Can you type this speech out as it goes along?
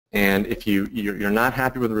And if you're not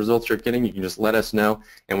happy with the results you're getting, you can just let us know,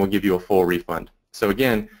 and we'll give you a full refund. So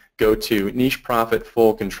again, go to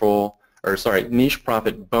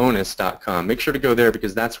nicheprofitbonus.com. Make sure to go there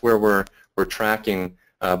because that's where we're tracking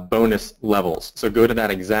bonus levels. So go to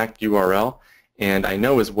that exact URL. And I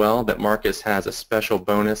know as well that Marcus has a special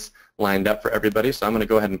bonus lined up for everybody. So I'm going to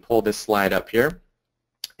go ahead and pull this slide up here.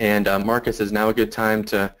 And Marcus, is now a good time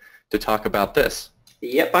to talk about this?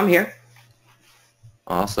 Yep, I'm here.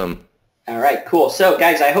 Awesome. All right, cool. So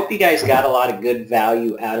guys, I hope you guys got a lot of good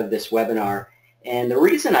value out of this webinar. And the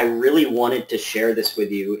reason I really wanted to share this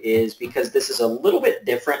with you is because this is a little bit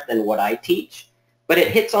different than what I teach, but it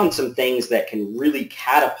hits on some things that can really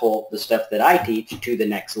catapult the stuff that I teach to the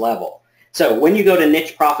next level. So when you go to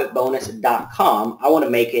nicheprofitbonus.com, I want to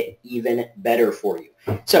make it even better for you.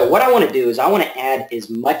 So what I want to do is I want to add as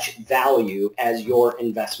much value as your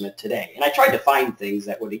investment today. And I tried to find things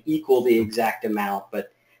that would equal the exact amount,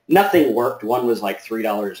 but nothing worked. One was like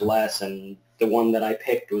 $3 less, and the one that I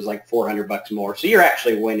picked was like $400 more. So you're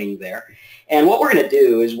actually winning there. And what we're going to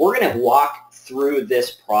do is we're going to walk through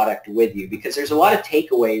this product with you because there's a lot of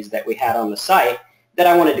takeaways that we had on the site that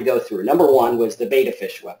I wanted to go through. Number one was the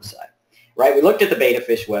BetaFish website. Right, we looked at the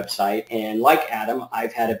BetaFish website, and like Adam,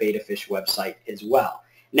 I've had a BetaFish website as well.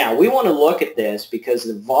 Now, we want to look at this because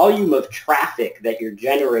the volume of traffic that you're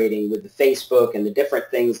generating with the Facebook and the different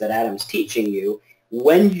things that Adam's teaching you,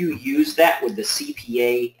 when you use that with the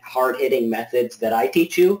CPA hard-hitting methods that I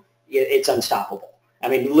teach you, it's unstoppable. I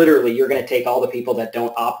mean, literally, you're going to take all the people that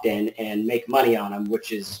don't opt in and make money on them,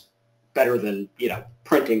 which is better than,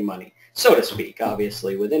 printing money, so to speak,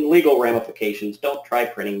 obviously. Within legal ramifications, don't try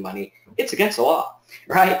printing money. It's against the law,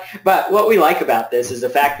 right? But what we like about this is the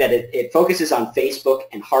fact that it focuses on Facebook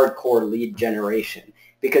and hardcore lead generation,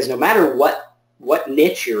 because no matter what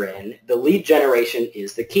niche you're in, the lead generation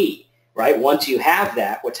is the key, right? Once you have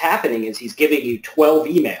that, what's happening is he's giving you 12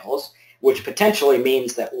 emails, which potentially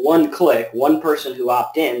means that one click, one person who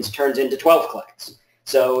opt-ins turns into 12 clicks.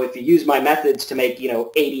 So if you use my methods to make,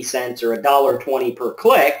 80 cents or $1.20 per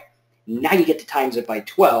click, now you get to times it by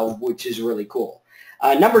 12, which is really cool.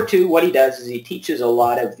 Number two, what he does is he teaches a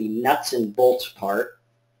lot of the nuts and bolts part,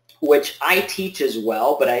 which I teach as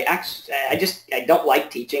well, but I don't like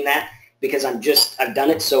teaching that because I've done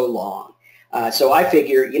it so long. So I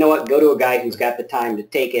figure, you know what, go to a guy who's got the time to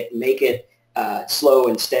take it, make it slow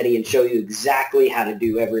and steady, and show you exactly how to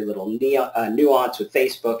do every little nuance with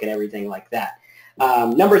Facebook and everything like that.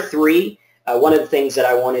 Number three, one of the things that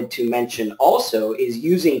I wanted to mention also is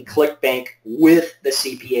using ClickBank with the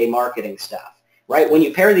CPA marketing stuff. Right? When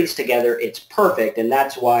you pair these together, it's perfect, and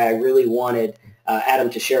that's why I really wanted Adam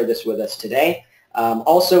to share this with us today.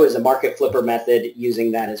 Also is a market flipper method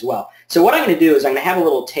using that as well. So what I'm going to do is I'm going to have a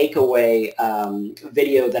little takeaway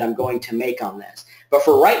video that I'm going to make on this. But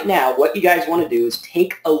for right now, what you guys want to do is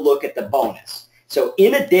take a look at the bonus. So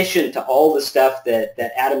in addition to all the stuff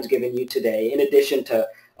that Adam's given you today, in addition to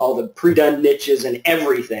all the pre-done niches and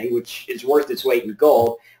everything, which is worth its weight in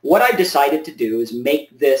gold, what I decided to do is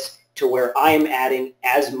make this to where I am adding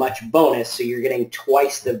as much bonus, so you're getting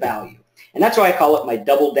twice the value. And that's why I call it my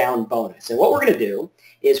double down bonus. And what we're going to do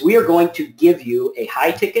is we are going to give you a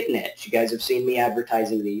high ticket niche. You guys have seen me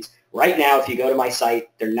advertising these. Right now, if you go to my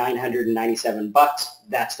site, they're $997.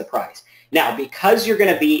 That's the price. Now, because you're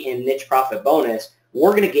going to be in Niche Profit Bonus,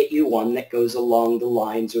 we're going to get you one that goes along the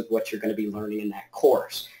lines with what you're going to be learning in that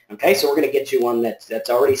course. Okay, so we're going to get you one that's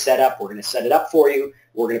already set up. We're going to set it up for you.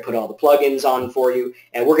 We're going to put all the plugins on for you,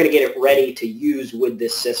 and we're going to get it ready to use with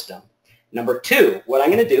this system. Number two, what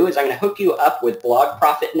I'm going to do is I'm going to hook you up with Blog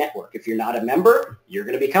Profit Network. If you're not a member, you're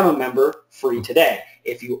going to become a member free today.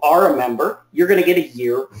 If you are a member, you're going to get a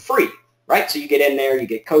year free, right? So you get in there, you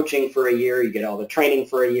get coaching for a year, you get all the training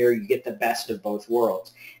for a year, you get the best of both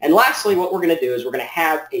worlds. And lastly, what we're going to do is we're going to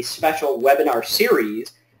have a special webinar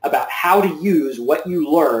series about how to use what you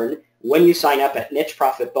learn when you sign up at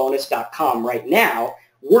nicheprofitbonus.com right now.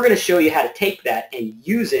 We're going to show you how to take that and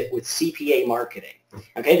use it with CPA marketing.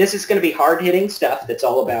 Okay, this is going to be hard-hitting stuff that's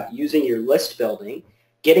all about using your list building,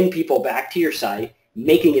 getting people back to your site,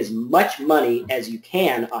 making as much money as you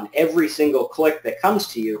can on every single click that comes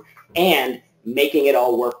to you, and making it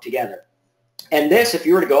all work together. And this, if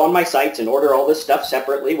you were to go on my sites and order all this stuff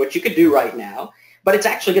separately, which you could do right now, but it's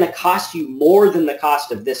actually going to cost you more than the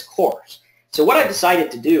cost of this course. So what I've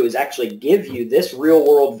decided to do is actually give you this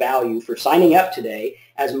real-world value for signing up today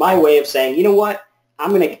as my way of saying, you know what,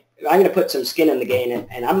 I'm going to put some skin in the game,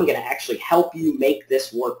 and I'm going to actually help you make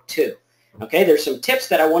this work too. Okay, there's some tips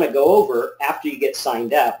that I want to go over after you get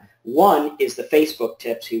signed up. One is the Facebook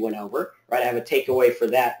tips he went over, right? I have a takeaway for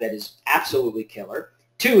that is absolutely killer.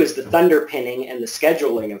 2 is the underpinning and the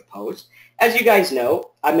scheduling of posts. As you guys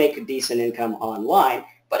know, I make a decent income online,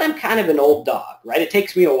 but I'm kind of an old dog, right? It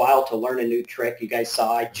takes me a while to learn a new trick. You guys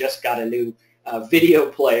saw I just got a new video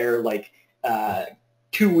player like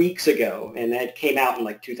 2 weeks ago, and that came out in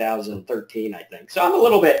like 2013, I think. So I'm a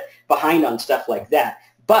little bit behind on stuff like that.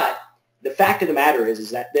 But the fact of the matter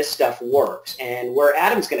is that this stuff works. And where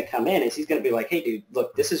Adam's going to come in is he's going to be like, hey, dude,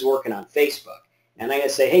 look, this is working on Facebook. And I'm going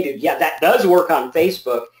to say, hey, dude, yeah, that does work on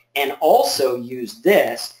Facebook, and also use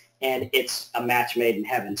this, and it's a match made in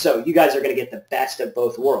heaven. So you guys are going to get the best of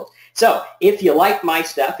both worlds. So if you like my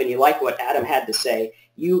stuff and you like what Adam had to say,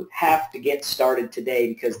 you have to get started today,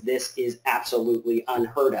 because this is absolutely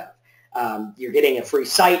unheard of. You're getting a free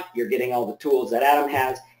site, you're getting all the tools that Adam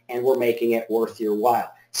has, and we're making it worth your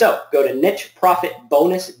while. So go to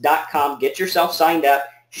nicheprofitbonus.com, get yourself signed up,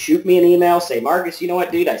 shoot me an email, say, Marcus, you know what,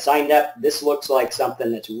 dude, I signed up. This looks like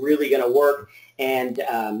something that's really going to work, and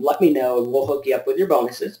let me know, and we'll hook you up with your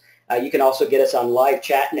bonuses. You can also get us on live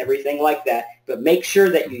chat and everything like that, but make sure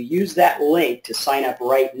that you use that link to sign up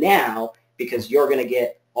right now, because you're going to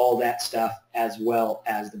get all that stuff as well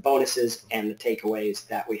as the bonuses and the takeaways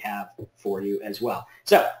that we have for you as well.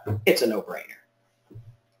 So it's a no-brainer.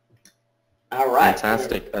 All right.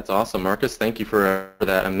 Fantastic. That's awesome, Marcus. Thank you for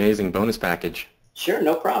that amazing bonus package. Sure,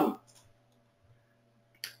 no problem.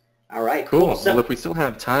 All right. Cool. So, well, if we still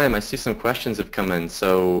have time, I see some questions have come in.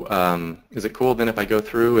 So is it cool then if I go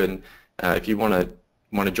through, and if you want to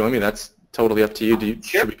join me, that's totally up to you.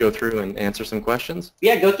 Sure. Should we go through and answer some questions?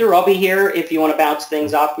 Yeah, go through. I'll be here if you want to bounce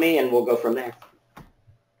things off me, and we'll go from there.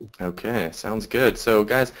 Okay, sounds good. So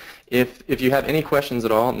guys, if you have any questions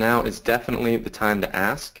at all, now is definitely the time to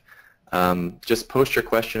ask. Just post your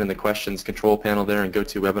question in the questions control panel there and go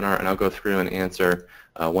to webinar, and I'll go through and answer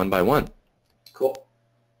one by one. Cool.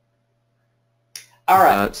 All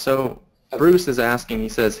right. So Bruce is asking, he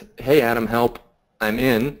says, hey Adam, help, I'm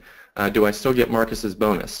in. Do I still get Marcus's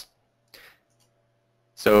bonus?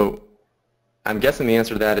 So I'm guessing the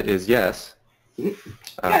answer to that is yes. Yeah,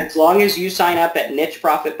 as long as you sign up at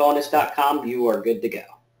nicheprofitbonus.com, you are good to go.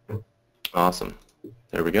 Awesome.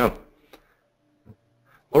 There we go.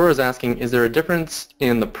 Laura's asking, is there a difference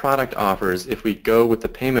in the product offers if we go with the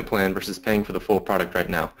payment plan versus paying for the full product right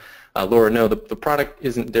now? Laura, no, the product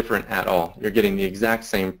isn't different at all. You're getting the exact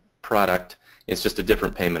same product. It's just a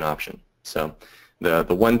different payment option. So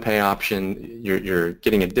the one pay option, you're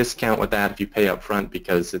getting a discount with that if you pay up front,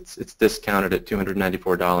 because it's discounted at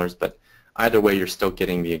 $294, but either way you're still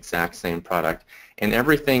getting the exact same product. And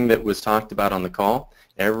everything that was talked about on the call,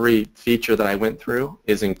 every feature that I went through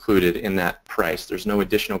is included in that price. There's no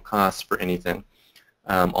additional costs for anything.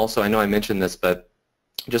 Also, I know I mentioned this, but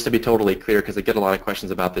just to be totally clear, because I get a lot of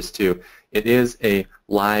questions about this too, it is a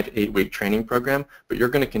live 8-week training program, but you're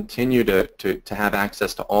going to continue to have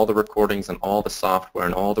access to all the recordings and all the software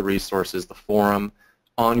and all the resources, the forum,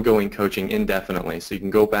 ongoing coaching indefinitely. So you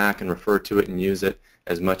can go back and refer to it and use it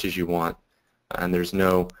as much as you want. And there's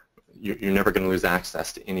no, you're never going to lose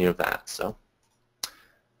access to any of that. So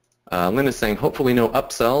Lynn is saying, hopefully no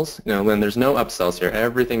upsells. No, Lynn, there's no upsells here.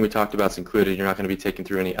 Everything we talked about is included. You're not going to be taken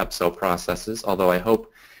through any upsell processes, although I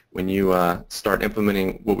hope when you start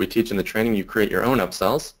implementing what we teach in the training, you create your own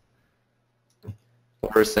upsells.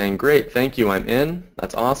 Laura's saying, great, thank you, I'm in.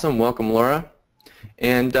 That's awesome. Welcome, Laura.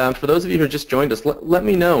 And for those of you who just joined us, let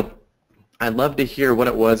me know. I'd love to hear what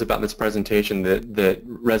it was about this presentation that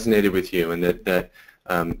resonated with you, and that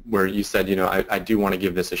where you said, you know, I do want to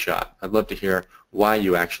give this a shot. I'd love to hear why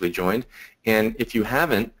you actually joined. And if you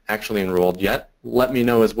haven't actually enrolled yet, let me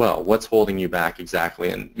know as well. What's holding you back exactly?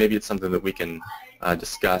 And maybe it's something that we can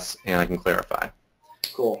discuss and I can clarify.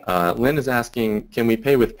 Cool. Lynn is asking, can we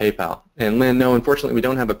pay with PayPal? And Lynn, no, unfortunately we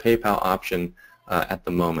don't have a PayPal option at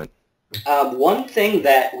the moment. One thing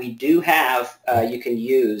that we do have you can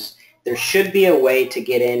use, there should be a way to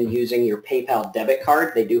get in using your PayPal debit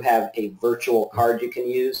card. They do have a virtual card you can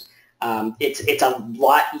use. It's a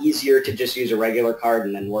lot easier to just use a regular card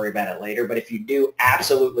and then worry about it later. But if you do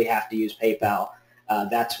absolutely have to use PayPal,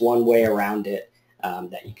 that's one way around it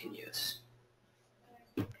that you can use.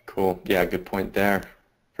 Cool. Yeah, good point there,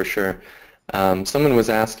 for sure. Someone was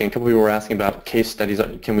asking, a couple people were asking about case studies.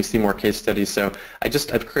 Can we see more case studies? So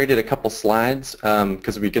I've created a couple slides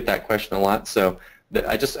because we get that question a lot. So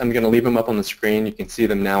I'm going to leave them up on the screen. You can see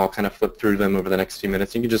them now. I'll kind of flip through them over the next few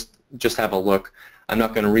minutes. You can just have a look. I'm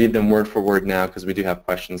not going to read them word for word now because we do have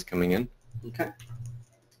questions coming in. Okay.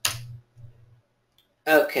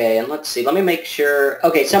 Okay, and let's see. Let me make sure.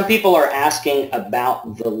 Okay, some people are asking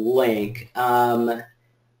about the link.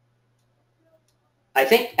 I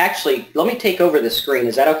think, actually, let me take over the screen.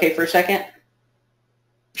 Is that okay for a second?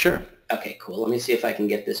 Sure. Okay, cool. Let me see if I can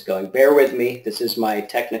get this going. Bear with me. This is my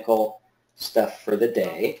technical stuff for the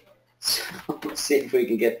day. So let's see if we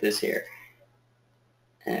can get this here.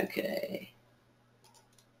 Okay.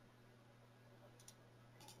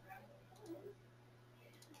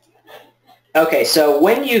 Okay, so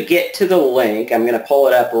when you get to the link, I'm going to pull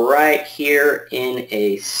it up right here in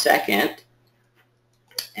a second.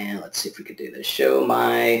 And let's see if we could do this. Show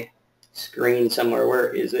my screen somewhere.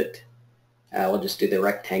 Where is it? We'll just do the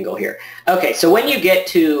rectangle here. Okay, so when you get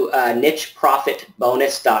to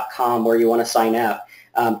nicheprofitbonus.com where you want to sign up,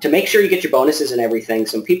 to make sure you get your bonuses and everything,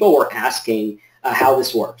 some people were asking how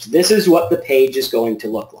this works. This is what the page is going to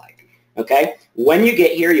look like. Okay, when you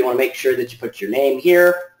get here, you want to make sure that you put your name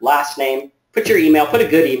here, last name, put your email, put a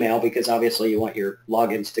good email because obviously you want your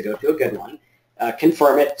logins to go to a good one.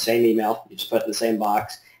 Confirm it, same email, you just put it in the same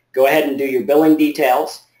box. Go ahead and do your billing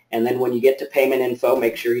details. And then when you get to payment info,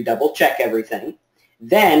 make sure you double check everything.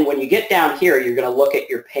 Then when you get down here, you're going to look at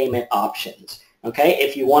your payment options. Okay,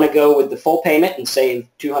 if you want to go with the full payment and save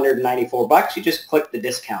 $294, you just click the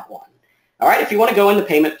discount one. All right, if you want to go in the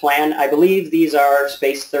payment plan, I believe these are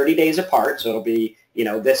spaced 30 days apart, so it'll be, you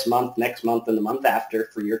know, this month, next month, and the month after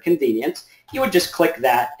for your convenience. You would just click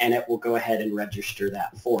that, and it will go ahead and register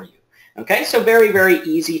that for you. Okay, so very, very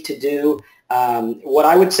easy to do. What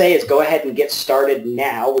I would say is go ahead and get started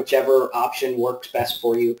now, whichever option works best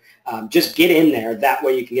for you. Just get in there. That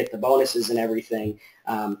way you can get the bonuses and everything.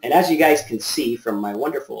 And as you guys can see from my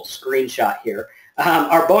wonderful screenshot here,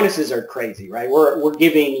 our bonuses are crazy, right? We're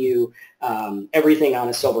giving you everything on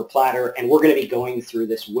a silver platter, and we're going to be going through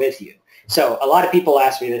this with you. So a lot of people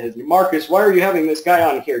ask me, Marcus, why are you having this guy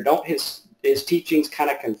on here? Don't his teachings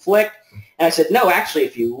kind of conflict? And I said, no, actually,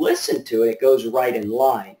 if you listen to it, it goes right in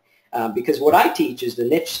line. Because what I teach is the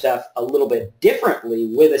niche stuff a little bit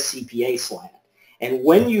differently with a CPA slant. And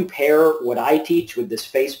when you pair what I teach with this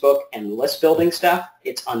Facebook and list building stuff,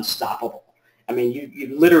 it's unstoppable. I mean,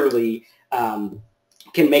 you literally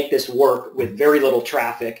can make this work with very little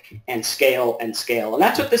traffic and scale and scale. And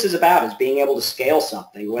that's what this is about, is being able to scale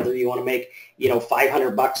something, whether you want to make, you know,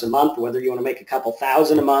 $500 a month, whether you want to make a couple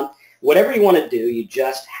thousand a month, whatever you want to do, you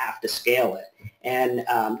just have to scale it. And,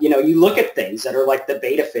 you know, you look at things that are like the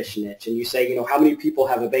beta fish niche and you say, you know, how many people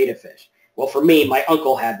have a beta fish? Well, for me, my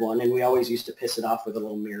uncle had one, and we always used to piss it off with a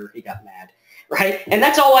little mirror. He got mad, right? And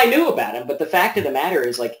that's all I knew about him. But the fact of the matter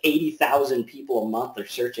is, like, 80,000 people a month are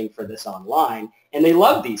searching for this online, and they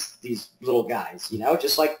love these little guys, you know,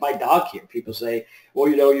 just like my dog here. People say, well,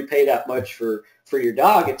 you know, you pay that much for your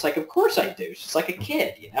dog. It's like, of course I do. She's like a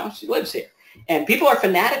kid, you know. She lives here. And people are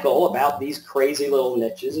fanatical about these crazy little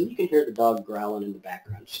niches, and you can hear the dog growling in the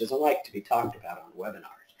background. She doesn't like to be talked about on webinars.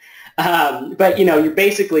 But, you know, you're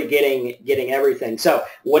basically getting everything. So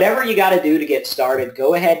whatever you got to do to get started,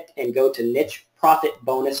 go ahead and go to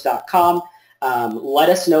nicheprofitbonus.com. Let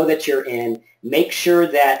us know that you're in. Make sure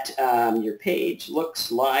that your page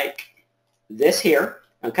looks like this here.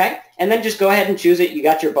 Okay, and then just go ahead and choose it. You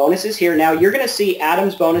got your bonuses here. Now you're going to see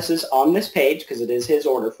Adam's bonuses on this page because it is his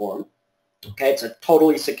order form. Okay, it's a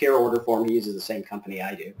totally secure order form. He uses the same company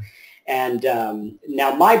I do. And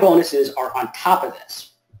now my bonuses are on top of this.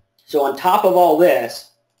 So on top of all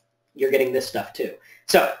this, you're getting this stuff too.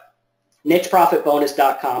 So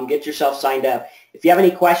nicheprofitbonus.com, get yourself signed up. If you have any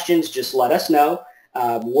questions, just let us know.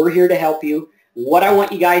 We're here to help you. What I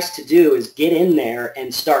want you guys to do is get in there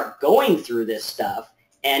and start going through this stuff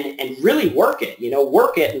and really work it, you know,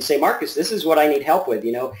 work it and say, Marcus, this is what I need help with,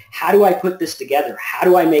 you know, how do I put this together? How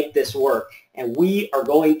do I make this work? And we are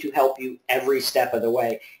going to help you every step of the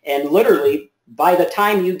way. And literally, by the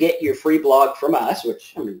time you get your free blog from us,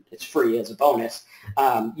 which, I mean, it's free as a bonus,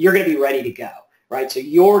 you're going to be ready to go, right? So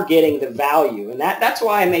you're getting the value. And that's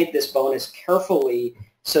why I made this bonus carefully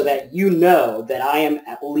so that you know that I am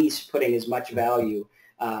at least putting as much value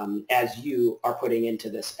as you are putting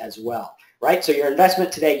into this as well, right? So your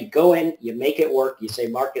investment today, you go in, you make it work, you say,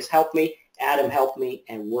 Marcus, help me, Adam, help me,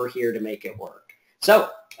 and we're here to make it work. So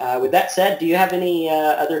with that said, do you have any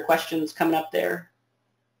other questions coming up there?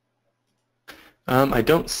 I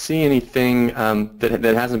don't see anything that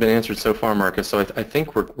hasn't been answered so far, Marcus, so I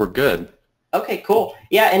think we're good. Okay, cool.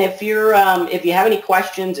 Yeah, and if you're if you have any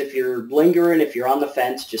questions, if you're lingering, if you're on the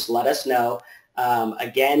fence, just let us know.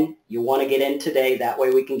 Again, you want to get in today. That way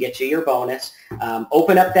we can get you your bonus.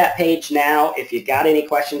 Open up that page now. If you got any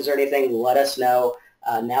questions or anything, let us know.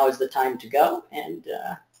 Now is the time to go, and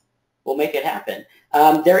we'll make it happen.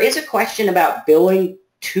 There is a question about billing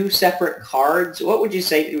 2 separate cards. What would you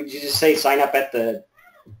say? Would you just say sign up at the,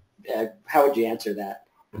 how would you answer that?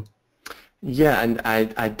 Yeah, and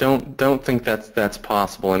I don't think that's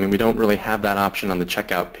possible. I mean, we don't really have that option on the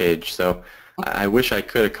checkout page. So I wish I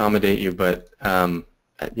could accommodate you, but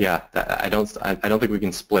yeah, I don't think we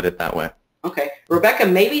can split it that way. Okay. Rebecca,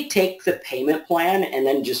 maybe take the payment plan and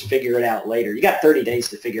then just figure it out later. You got 30 days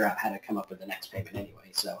to figure out how to come up with the next payment anyway.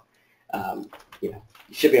 So, you know,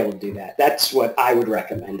 you should be able to do that. That's what I would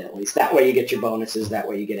recommend at least. That way you get your bonuses. That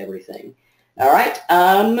way you get everything. All right.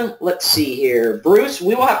 Let's see here. Bruce,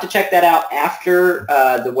 we will have to check that out after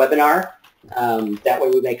the webinar. That way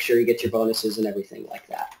we make sure you get your bonuses and everything like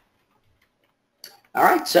that. All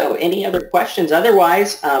right, so any other questions?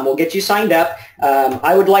 Otherwise, we'll get you signed up.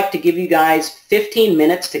 I would like to give you guys 15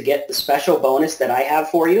 minutes to get the special bonus that I have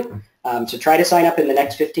for you. So try to sign up in the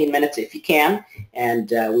next 15 minutes if you can, and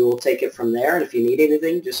we will take it from there. And if you need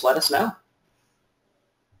anything, just let us know.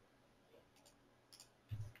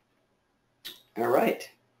 All right.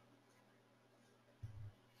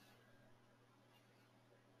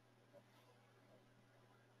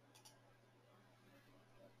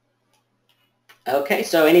 Okay,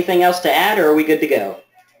 so anything else to add, or are we good to go?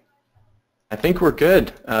 I think we're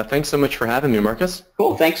good. Thanks so much for having me, Marcus.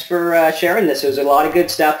 Cool. Thanks for sharing this. It was a lot of good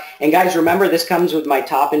stuff. And guys, remember, this comes with my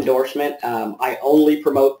top endorsement. I only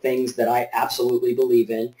promote things that I absolutely believe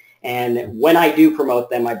in. And when I do promote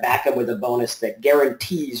them, I back them with a bonus that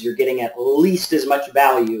guarantees you're getting at least as much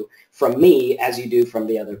value from me as you do from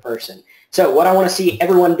the other person. So what I want to see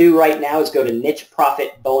everyone do right now is go to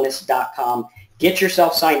nicheprofitbonus.com. Get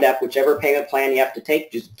yourself signed up, whichever payment plan you have to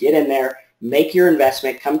take. Just get in there, make your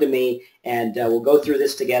investment, come to me, and we'll go through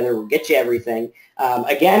this together. We'll get you everything.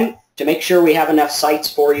 Again, to make sure we have enough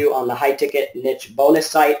sites for you on the high ticket niche bonus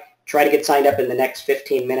site, try to get signed up in the next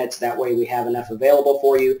 15 minutes. That way we have enough available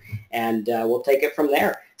for you, and we'll take it from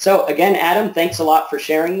there. So again, Adam, thanks a lot for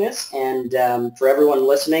sharing this, and for everyone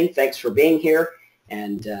listening, thanks for being here,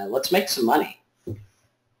 and let's make some money.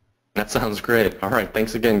 That sounds great. All right,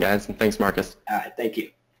 thanks again, guys, and thanks, Marcus. All right, thank you.